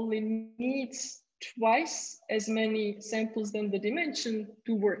flow only needs twice as many samples than the dimension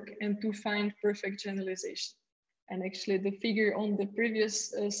to work and to find perfect generalization. And actually the figure on the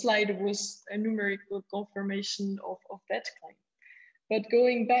previous slide was a numerical confirmation of that claim. But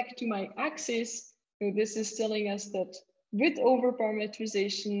going back to my axis, so this is telling us that with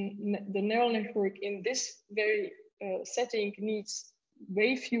overparameterization, the neural network in this very setting needs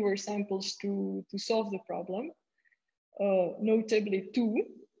way fewer samples to solve the problem, notably 2.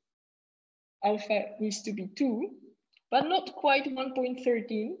 Alpha needs to be 2, but not quite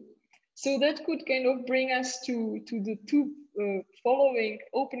 1.13. So that could kind of bring us to the two following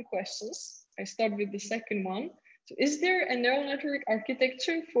open questions. I start with the second one. So is there a neural network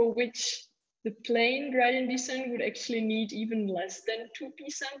architecture for which the plain gradient descent would actually need even less than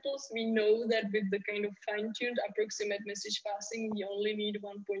 2p samples? We know that with the kind of fine-tuned approximate message passing, we only need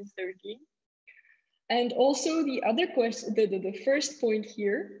 1.13. And also the other question, the first point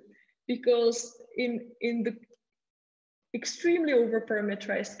here, because in the extremely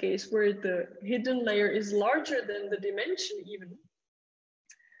over-parameterized case where the hidden layer is larger than the dimension even,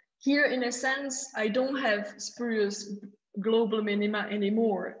 here in a sense, I don't have spurious global minima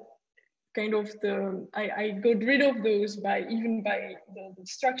anymore. Kind of I got rid of those by the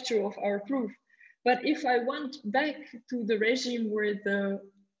structure of our proof. But if I went back to the regime where the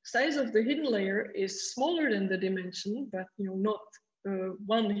size of the hidden layer is smaller than the dimension, but not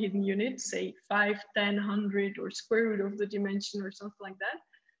one hidden unit, say 5, 10, 100, or square root of the dimension or something like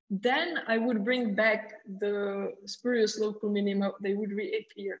that, then I would bring back the spurious local minima, they would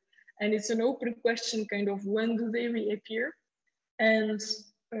reappear. And it's an open question, kind of when do they reappear? And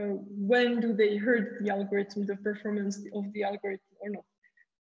when do they hurt the algorithm, the performance of the algorithm or not?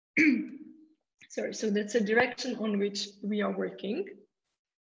 Sorry, so that's a direction on which we are working.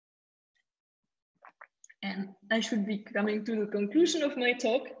 And I should be coming to the conclusion of my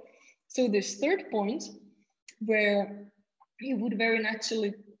talk. So this third point, where you would very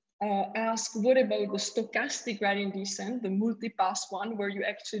naturally ask, what about the stochastic gradient descent, the multipass one, where you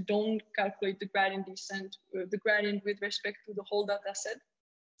actually don't calculate the gradient descent, the gradient with respect to the whole data set,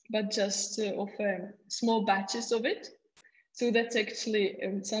 but just of small batches of it. So that's actually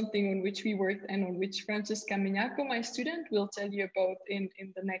something on which we worked and on which Francesca Mignaco, my student, will tell you about in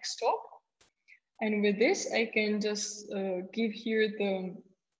the next talk. And with this, I can just give here the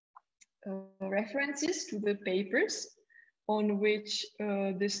references to the papers on which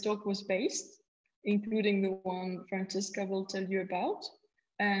this talk was based, including the one Francesca will tell you about,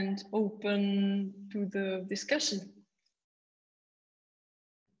 and open to the discussion.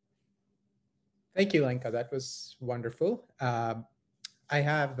 Thank you, Lenka. That was wonderful. I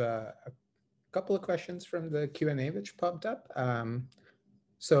have a couple of questions from the Q&A which popped up.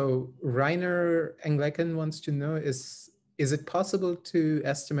 So Rainer Engleken wants to know, is it possible to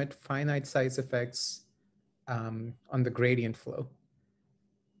estimate finite size effects on the gradient flow?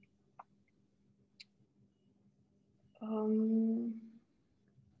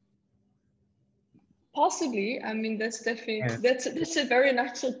 Possibly. I mean, that's definitely, that's a very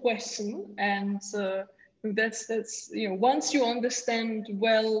natural question. And that's, you know, once you understand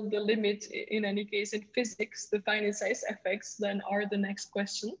well the limit, in any case, in physics, the finite size effects then are the next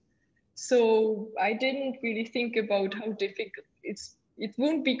question. So I didn't really think about how difficult it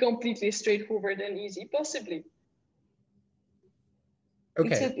won't be completely straightforward and easy, possibly.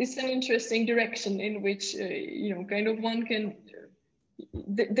 Okay. It's an interesting direction in which, you know, kind of one can,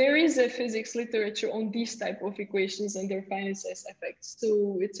 there is a physics literature on these type of equations and their finite size effects.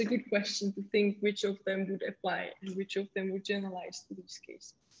 So it's a good question to think which of them would apply and which of them would generalize to these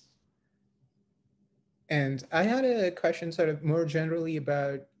cases. And I had a question sort of more generally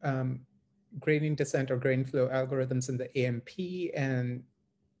about gradient descent or gradient flow algorithms in the AMP. And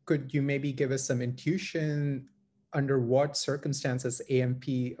could you maybe give us some intuition under what circumstances AMP,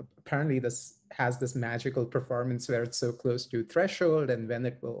 apparently this has this magical performance where it's so close to threshold, and when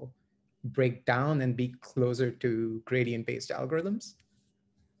it will break down and be closer to gradient-based algorithms?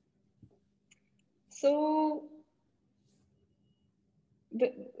 So,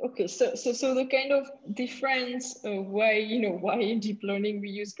 okay, so the kind of difference why in deep learning we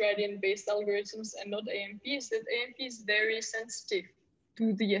use gradient-based algorithms and not AMP is that AMP is very sensitive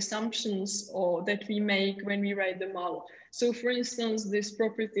to the assumptions or that we make when we write the model. So for instance, this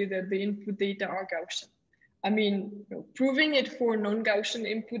property that the input data are Gaussian. I mean, proving it for non-Gaussian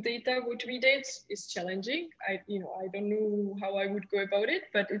input data, what we did, is challenging. I don't know how I would go about it,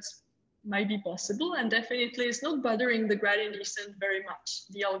 but it's might be possible, and definitely it's not bothering the gradient descent very much,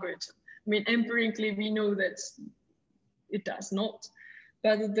 the algorithm. I mean, empirically, we know that it does not.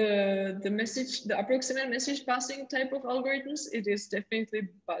 But the approximate message passing type of algorithms, it is definitely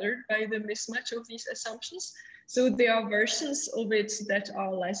bothered by the mismatch of these assumptions. So there are versions of it that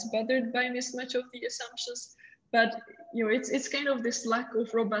are less bothered by mismatch of the assumptions, but you know, it's kind of this lack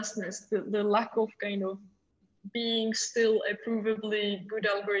of robustness, the lack of kind of being still a provably good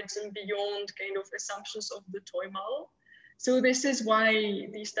algorithm beyond kind of assumptions of the toy model. So this is why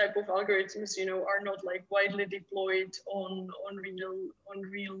these type of algorithms, you know, are not like widely deployed on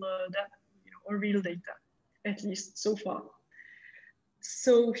real data, at least so far.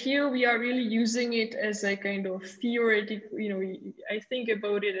 So here we are really using it as a kind of theoretical, you know, I think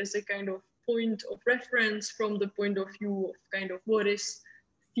about it as a kind of point of reference from the point of view of kind of what is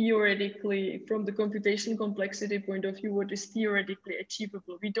theoretically, from the computation complexity point of view, what is theoretically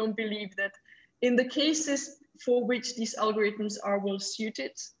achievable. We don't believe that in the cases for which these algorithms are well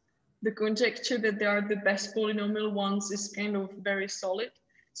suited, the conjecture that they are the best polynomial ones is kind of very solid.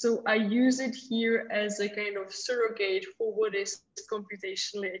 So I use it here as a kind of surrogate for what is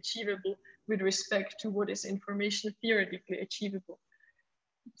computationally achievable with respect to what is information theoretically achievable.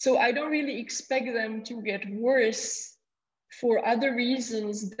 So I don't really expect them to get worse for other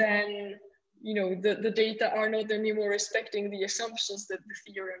reasons than, you know, the data are not anymore respecting the assumptions that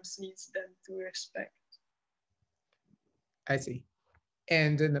the theorems needs them to respect. I see.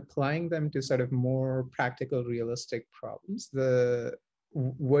 And in applying them to sort of more practical, realistic problems,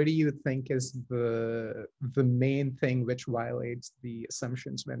 what do you think is the main thing which violates the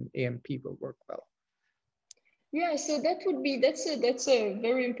assumptions when AMP will work well? Yeah, so that's a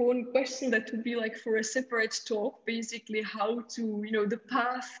very important question. That would be like for a separate talk, basically how to, the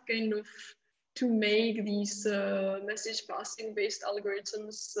path kind of to make these message passing based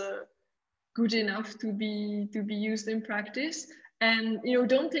algorithms good enough to be used in practice. And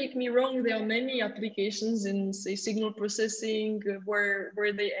don't take me wrong, there are many applications in, say, signal processing where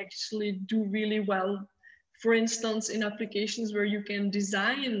they actually do really well. For instance, in applications where you can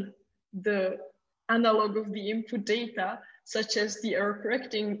design the analog of the input data, such as the error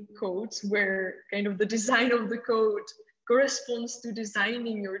correcting codes, where kind of the design of the code corresponds to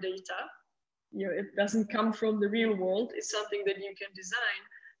designing your data. It doesn't come from the real world, it's something that you can design.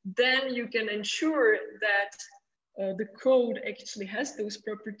 Then you can ensure that the code actually has those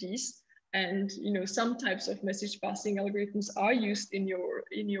properties, and some types of message passing algorithms are used in your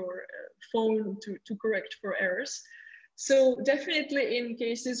phone to correct for errors. So definitely in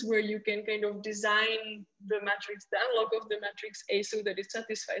cases where you can kind of design the matrix, the analog of the matrix A, so that it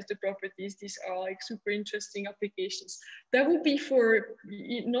satisfies the properties, these are like super interesting applications. That would be for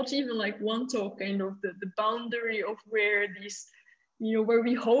not even like one talk, kind of the boundary of where these, where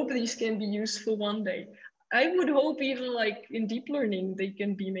we hope these can be useful one day. I would hope even like in deep learning, they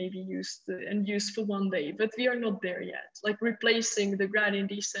can be maybe used and useful one day, but we are not there yet. Like replacing the gradient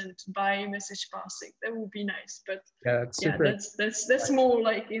descent by message passing, that would be nice. But Yeah, it's super. that's more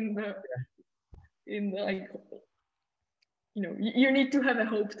like in the like, you need to have a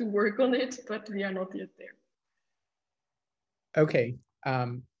hope to work on it, but we are not yet there. Okay,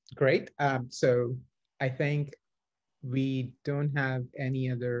 great. So I think we don't have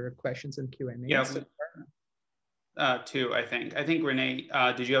any other questions in Q&A. Yeah, so two, I think. I think, Renee,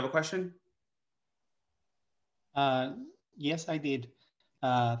 did you have a question? Yes, I did.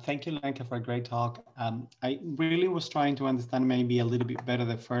 Thank you, Lenka, for a great talk. I really was trying to understand maybe a little bit better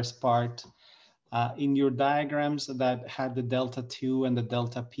the first part. In your diagrams that had the delta 2 and the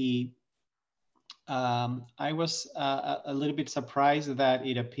delta P, I was a little bit surprised that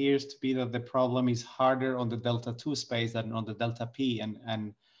it appears to be that the problem is harder on the delta 2 space than on the delta P.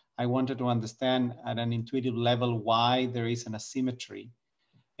 And I wanted to understand at an intuitive level why there is an asymmetry.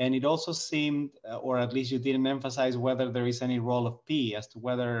 And it also seemed, or at least you didn't emphasize whether there is any role of P as to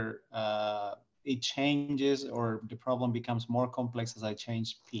whether it changes or the problem becomes more complex as I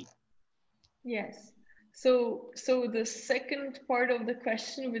change P. Yes. So the second part of the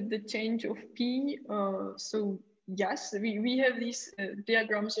question with the change of P, so yes, we have these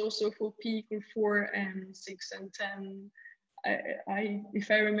diagrams also for P equal 4 and 6 and 10,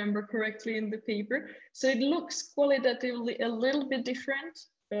 if I remember correctly in the paper. So it looks qualitatively a little bit different.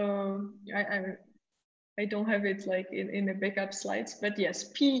 I don't have it like in the backup slides, but yes,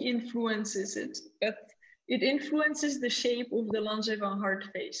 P influences it, but it influences the shape of the Langevin hard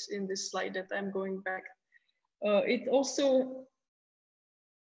face in this slide that I'm going back. It also,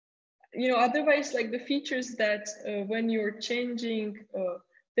 otherwise, like the features that when you're changing,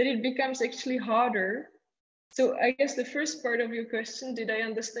 that it becomes actually harder. So I guess the first part of your question, did I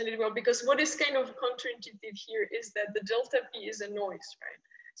understand it well? Because what is kind of counterintuitive here is that the delta P is a noise, right?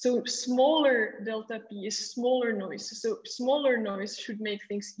 So smaller delta P is smaller noise. So smaller noise should make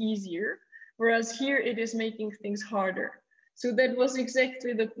things easier, whereas here it is making things harder. So that was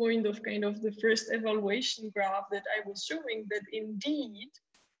exactly the point of kind of the first evaluation graph that I was showing, that indeed,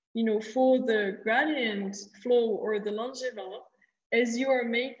 for the gradient flow or the Langevin, as you are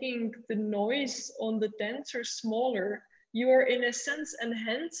making the noise on the tensor smaller, you are in a sense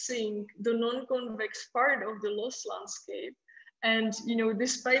enhancing the non-convex part of the loss landscape. And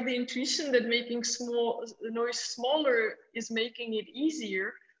despite the intuition that making the noise smaller is making it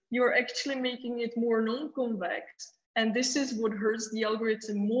easier, you're actually making it more non-convex. And this is what hurts the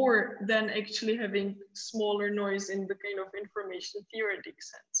algorithm more than actually having smaller noise in the kind of information theoretic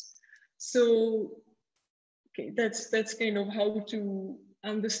sense. So, okay, that's kind of how to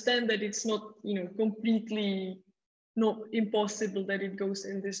understand that it's not, completely not impossible that it goes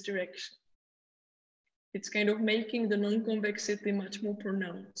in this direction. It's kind of making the non-convexity much more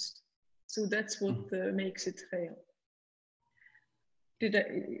pronounced. So that's what makes it fail.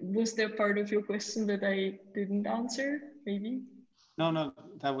 Was there part of your question that I didn't answer, maybe? No,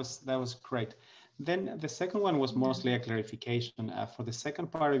 that was great. Then the second one was mostly a clarification. For the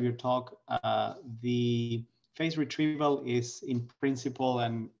second part of your talk, the phase retrieval is in principle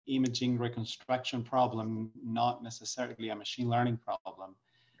an imaging reconstruction problem, not necessarily a machine learning problem.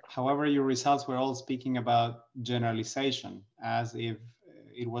 However, your results were all speaking about generalization as if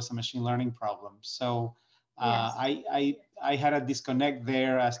it was a machine learning problem. So yes. I had a disconnect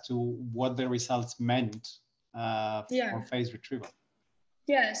there as to what the results meant for phase retrieval.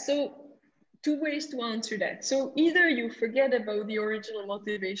 Yeah, so two ways to answer that. So either you forget about the original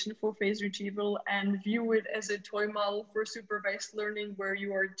motivation for phase retrieval and view it as a toy model for supervised learning where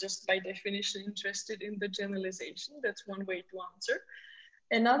you are just by definition interested in the generalization. That's one way to answer.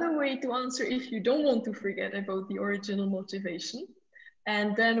 Another way to answer, if you don't want to forget about the original motivation,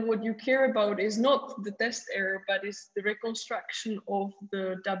 and then what you care about is not the test error, but is the reconstruction of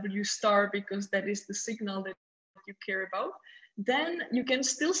the W star, because that is the signal that you care about, then you can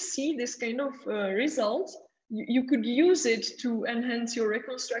still see this kind of result. You could use it to enhance your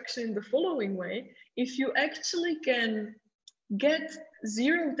reconstruction in the following way. If you actually can get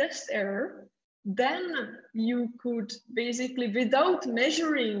zero test error, then you could basically, without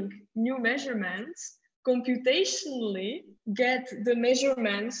measuring new measurements, computationally get the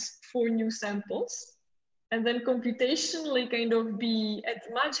measurements for new samples, and then computationally kind of be at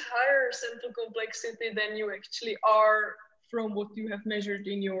much higher sample complexity than you actually are from what you have measured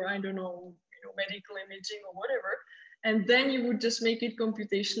in your, I don't know, medical imaging or whatever. And then you would just make it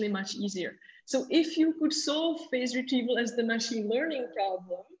computationally much easier. So if you could solve phase retrieval as the machine learning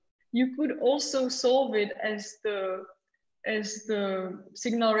problem, you could also solve it as the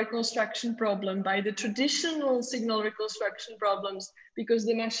signal reconstruction problem by the traditional signal reconstruction problems, because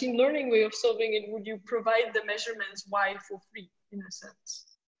the machine learning way of solving it would you provide the measurements Y for free in a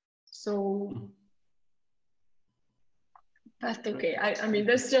sense. So that's okay. I mean,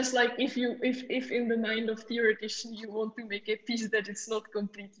 that's just like if in the mind of theoretician you want to make a piece that it's not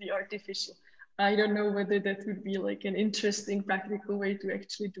completely artificial. I don't know whether that would be like an interesting practical way to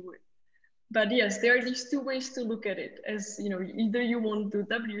actually do it. But yes, there are these two ways to look at it, as either you want the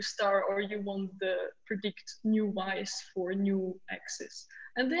W star or you want the predict new Y's for new X's.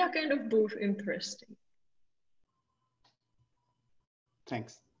 And they are kind of both interesting.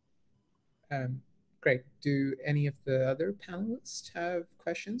 Thanks. Great. Do any of the other panelists have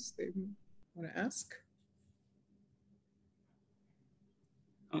questions they want to ask?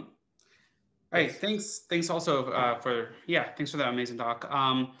 All right, thanks also thanks for that amazing talk.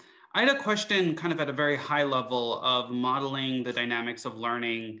 I had a question kind of at a very high level of modeling the dynamics of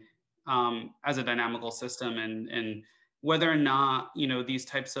learning as a dynamical system, and whether or not these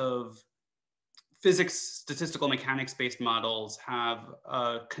types of physics, statistical mechanics based models have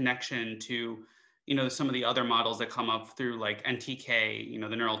a connection to some of the other models that come up through like NTK,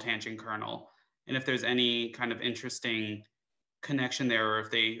 the neural tangent kernel, and if there's any kind of interesting connection there, or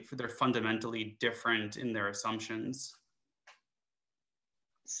if they're fundamentally different in their assumptions.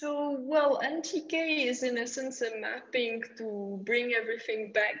 So, well, NTK is in essence a mapping to bring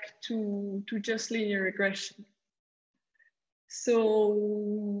everything back to just linear regression.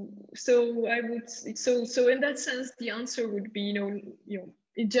 So in that sense, the answer would be,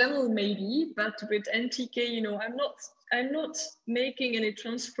 in general maybe, but with NTK, I'm not making any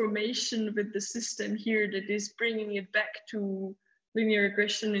transformation with the system here that is bringing it back to linear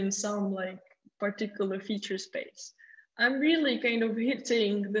regression in some like particular feature space. I'm really kind of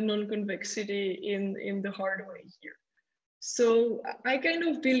hitting the non-convexity in the hard way here. So I kind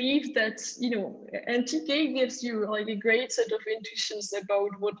of believe that, NTK gives you like a great set of intuitions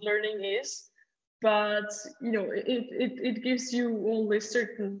about what learning is, but, it gives you only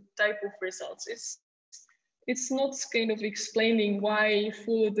certain type of results. It's not kind of explaining why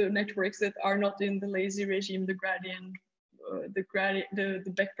for the networks that are not in the lazy regime, the gradient,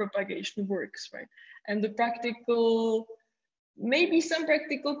 the backpropagation works, right? And the practical, maybe some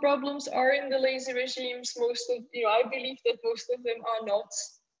practical problems are in the lazy regimes. I believe that most of them are not.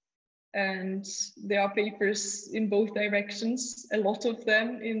 And there are papers in both directions, a lot of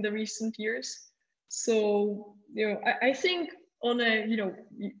them in the recent years. So, I think on a,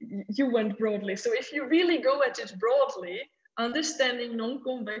 you went broadly. So if you really go at it broadly, understanding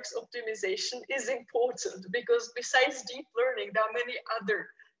non-convex optimization is important, because besides deep learning, there are many other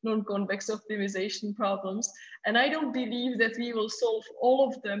non-convex optimization problems. And I don't believe that we will solve all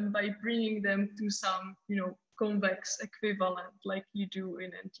of them by bringing them to some, convex equivalent like you do in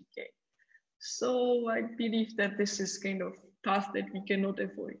NTK. So I believe that this is kind of path that we cannot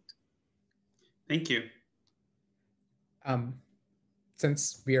avoid. Thank you.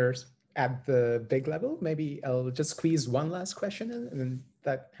 Since we're at the big level, maybe I'll just squeeze one last question in, and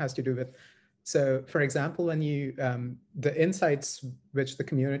that has to do with, so for example, when you, the insights which the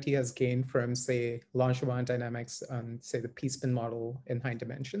community has gained from, say, Langevin dynamics on, say, the p-spin model in high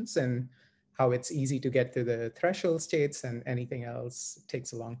dimensions, and how it's easy to get to the threshold states and anything else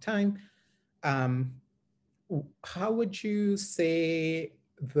takes a long time. How would you say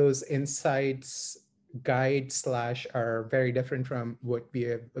those insights guide / are very different from what we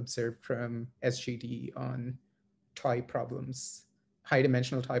have observed from SGD on toy problems? high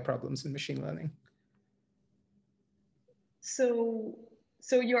dimensional tie problems in machine learning. So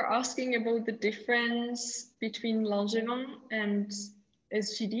you're asking about the difference between Langeron and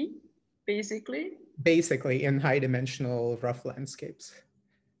SGD, basically? Basically, in high dimensional rough landscapes.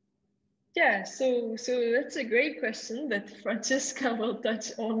 Yeah, so that's a great question that Francesca will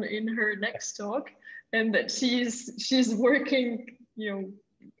touch on in her next talk, and that she's working,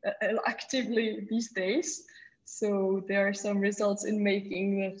 actively these days. So there are some results in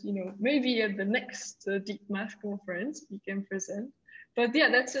making that, maybe at the next Deep Math conference we can present. But yeah,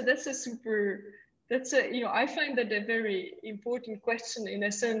 I find that a very important question, in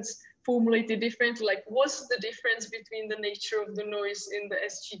a sense, formulated differently, like what's the difference between the nature of the noise in the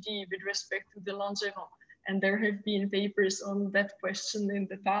SGD with respect to the Langeron? And there have been papers on that question in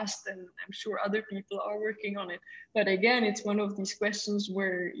the past, and I'm sure other people are working on it. But again, it's one of these questions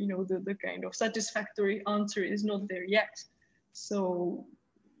where, the kind of satisfactory answer is not there yet. So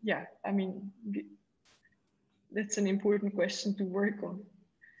yeah, I mean, that's an important question to work on.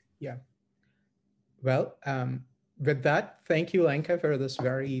 Yeah. Well, with that, thank you, Lenka, for this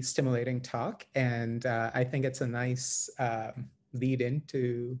very stimulating talk. And I think it's a nice lead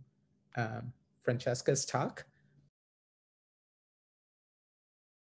into Francesca's talk.